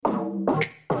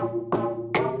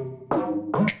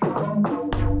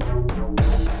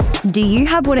Do you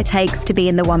have what it takes to be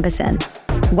in the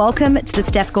 1%? Welcome to the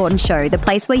Steph Gordon Show, the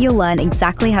place where you'll learn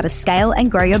exactly how to scale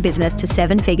and grow your business to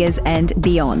 7 figures and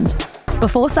beyond.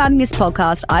 Before starting this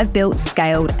podcast, I've built,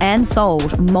 scaled, and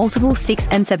sold multiple 6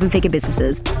 and 7-figure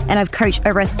businesses, and I've coached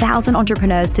over 1,000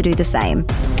 entrepreneurs to do the same.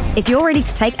 If you're ready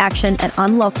to take action and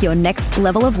unlock your next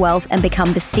level of wealth and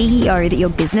become the CEO that your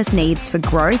business needs for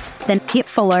growth, then hit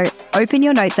follow, open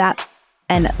your notes app,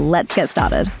 and let's get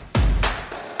started.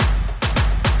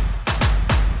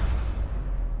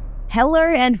 Hello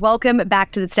and welcome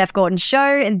back to the Steph Gordon Show.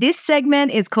 And this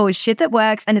segment is called Shit That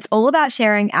Works, and it's all about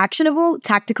sharing actionable,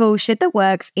 tactical shit that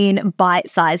works in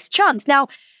bite-sized chunks. Now,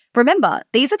 remember,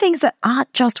 these are things that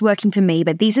aren't just working for me,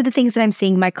 but these are the things that I'm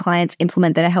seeing my clients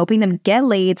implement that are helping them get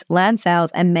leads, land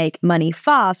sales, and make money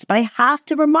fast. But I have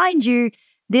to remind you,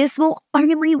 this will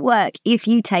only work if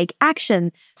you take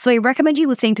action. So I recommend you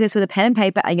listening to this with a pen and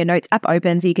paper and your notes app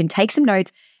open so you can take some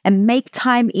notes and make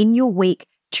time in your week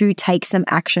to take some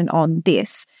action on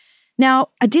this. Now,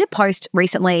 I did a post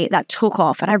recently that took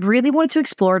off, and I really wanted to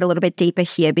explore it a little bit deeper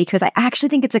here because I actually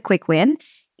think it's a quick win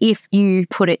if you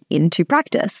put it into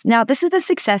practice. Now, this is the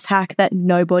success hack that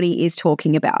nobody is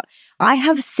talking about. I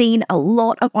have seen a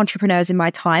lot of entrepreneurs in my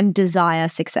time desire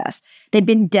success. They've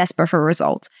been desperate for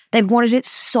results. They've wanted it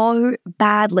so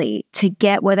badly to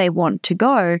get where they want to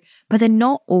go, but they're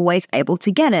not always able to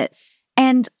get it.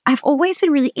 And I've always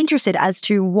been really interested as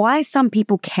to why some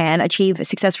people can achieve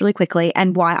success really quickly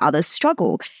and why others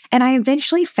struggle. And I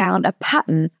eventually found a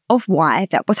pattern of why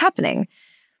that was happening.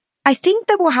 I think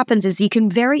that what happens is you can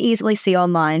very easily see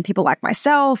online people like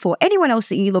myself or anyone else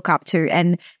that you look up to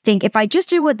and think, if I just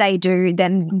do what they do,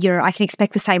 then, I can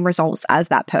expect the same results as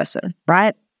that person,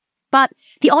 right? But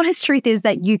the honest truth is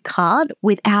that you can't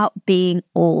without being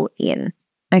all in,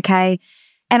 okay?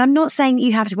 And I'm not saying that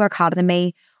you have to work harder than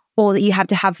me, or that you have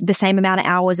to have the same amount of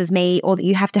hours as me, or that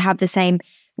you have to have the same,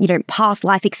 past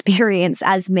life experience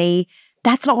as me.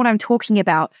 That's not what I'm talking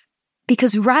about.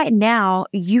 Because right now,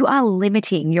 you are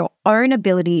limiting your own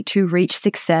ability to reach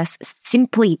success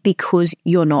simply because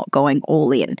you're not going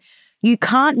all in. You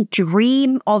can't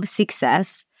dream of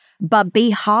success, but be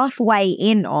halfway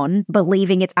in on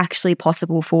believing it's actually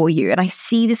possible for you. And I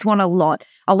see this one a lot.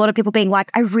 A lot of people being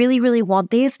like, I really, really want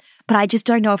this, but I just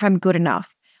don't know if I'm good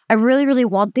enough. I really, really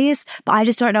want this, but I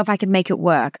just don't know if I can make it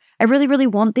work. I really, really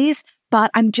want this, but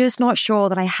I'm just not sure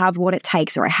that I have what it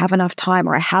takes, or I have enough time,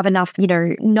 or I have enough,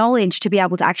 knowledge to be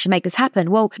able to actually make this happen.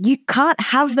 Well, you can't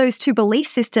have those two belief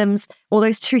systems or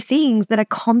those two things that are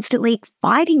constantly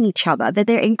fighting each other, that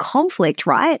they're in conflict,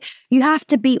 right? You have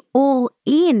to be all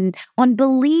in on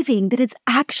believing that it's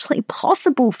actually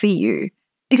possible for you.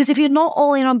 Because if you're not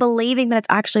all in on believing that it's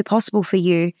actually possible for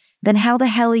you, then how the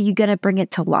hell are you going to bring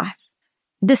it to life?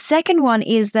 The second one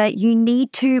is that you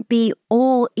need to be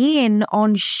all in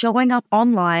on showing up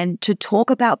online to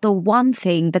talk about the one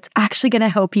thing that's actually going to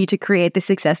help you to create the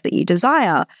success that you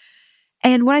desire.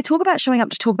 And when I talk about showing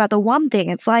up to talk about the one thing,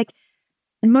 it's like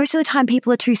most of the time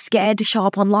people are too scared to show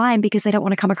up online because they don't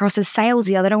want to come across as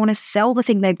salesy, or they don't want to sell the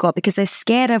thing they've got because they're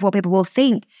scared of what people will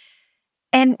think.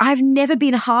 And I've never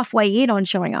been halfway in on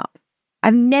showing up.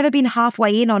 I've never been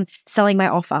halfway in on selling my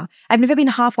offer. I've never been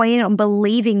halfway in on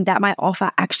believing that my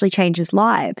offer actually changes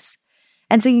lives.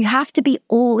 And so you have to be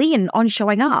all in on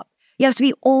showing up. You have to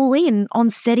be all in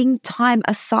on setting time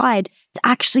aside to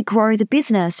actually grow the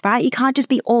business, right? You can't just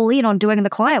be all in on doing the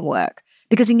client work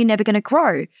because then you're never going to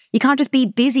grow. You can't just be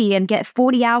busy and get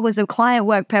 40 hours of client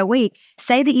work per week,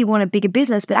 say that you want a bigger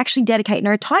business, but actually dedicate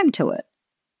no time to it.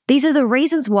 These are the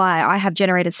reasons why I have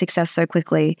generated success so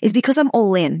quickly, is because I'm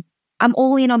all in. I'm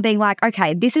all in on being like,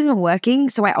 okay, this isn't working,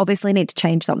 so I obviously need to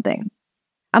change something.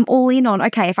 I'm all in on,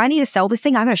 okay, if I need to sell this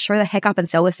thing, I'm going to show the heck up and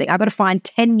sell this thing. I've got to find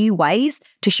 10 new ways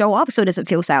to show up so it doesn't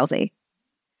feel salesy.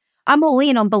 I'm all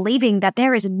in on believing that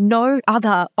there is no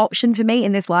other option for me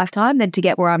in this lifetime than to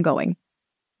get where I'm going,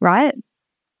 right?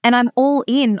 And I'm all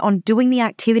in on doing the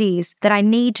activities that I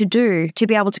need to do to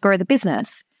be able to grow the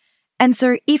business. And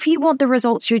so if you want the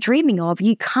results you're dreaming of,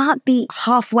 you can't be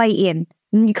halfway in.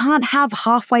 You can't have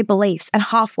halfway beliefs and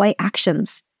halfway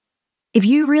actions. If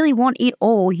you really want it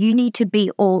all, you need to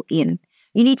be all in.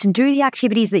 You need to do the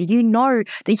activities that you know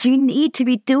that you need to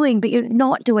be doing, but you're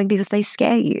not doing because they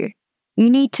scare you. You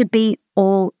need to be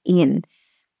all in.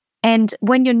 And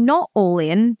when you're not all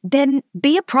in, then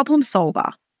be a problem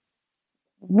solver.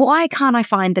 Why can't I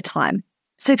find the time?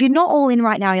 So if you're not all in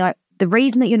right now, you're like, the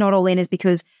reason that you're not all in is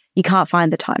because you can't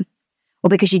find the time, or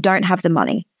because you don't have the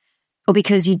money, or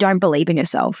because you don't believe in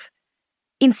yourself.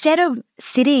 Instead of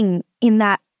sitting in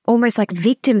that almost like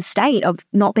victim state of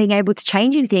not being able to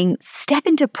change anything, step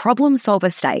into problem solver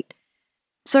state.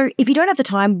 So if you don't have the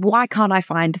time, why can't I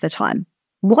find the time?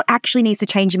 What actually needs to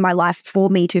change in my life for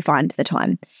me to find the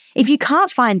time? If you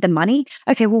can't find the money,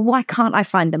 okay, well, why can't I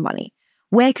find the money?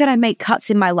 Where could I make cuts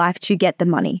in my life to get the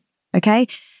money? Okay.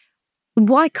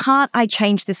 Why can't I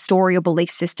change this story or belief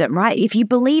system, right? If you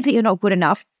believe that you're not good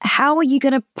enough, how are you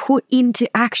going to put into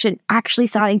action actually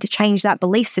starting to change that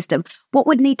belief system? What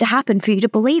would need to happen for you to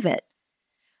believe it?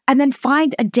 And then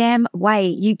find a damn way.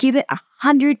 You give it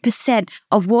 100%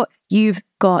 of what you've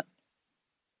got.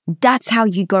 That's how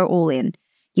you go all in.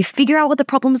 You figure out what the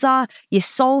problems are, you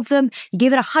solve them, you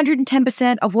give it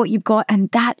 110% of what you've got, and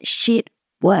that shit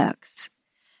works.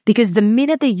 Because the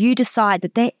minute that you decide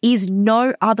that there is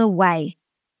no other way,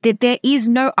 that there is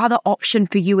no other option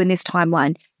for you in this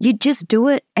timeline, you just do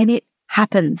it and it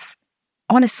happens.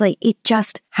 Honestly, it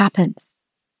just happens.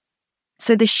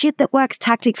 So the shit that works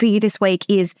tactic for you this week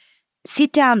is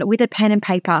sit down with a pen and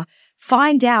paper,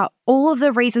 find out all of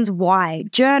the reasons why,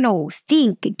 journal,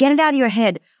 think, get it out of your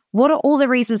head. What are all the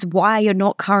reasons why you're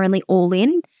not currently all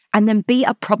in? And then be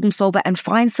a problem solver and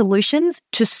find solutions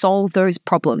to solve those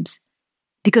problems.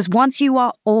 Because once you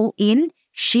are all in,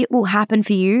 shit will happen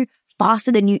for you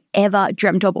faster than you ever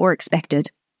dreamt of or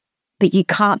expected. But you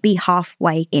can't be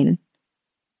halfway in.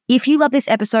 If you love this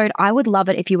episode, I would love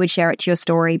it if you would share it to your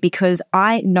story, because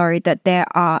I know that there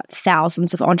are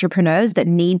thousands of entrepreneurs that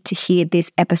need to hear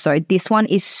this episode. This one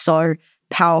is so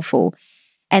powerful.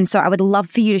 And so I would love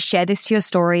for you to share this to your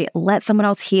story. Let someone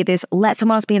else hear this. Let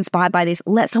someone else be inspired by this.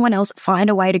 Let someone else find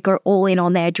a way to go all in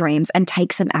on their dreams and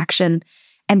take some action.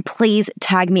 And please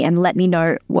tag me and let me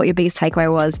know what your biggest takeaway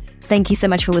was. Thank you so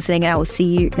much for listening, and I will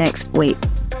see you next week.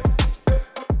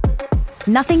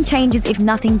 Nothing changes if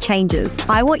nothing changes.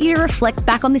 I want you to reflect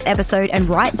back on this episode and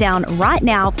write down right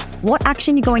now what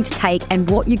action you're going to take and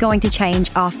what you're going to change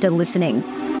after listening.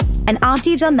 And after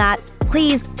you've done that,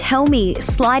 please tell me,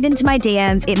 slide into my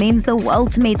DMs. It means the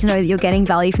world to me to know that you're getting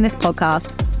value from this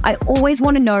podcast. I always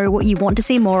want to know what you want to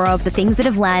see more of, the things that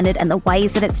have landed and the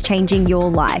ways that it's changing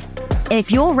your life. And if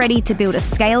you're ready to build a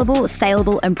scalable,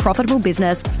 saleable, and profitable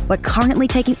business, we're currently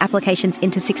taking applications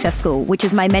into Success School, which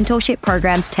is my mentorship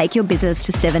program to take your business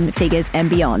to 7 figures and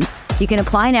beyond. You can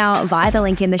apply now via the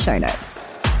link in the show notes.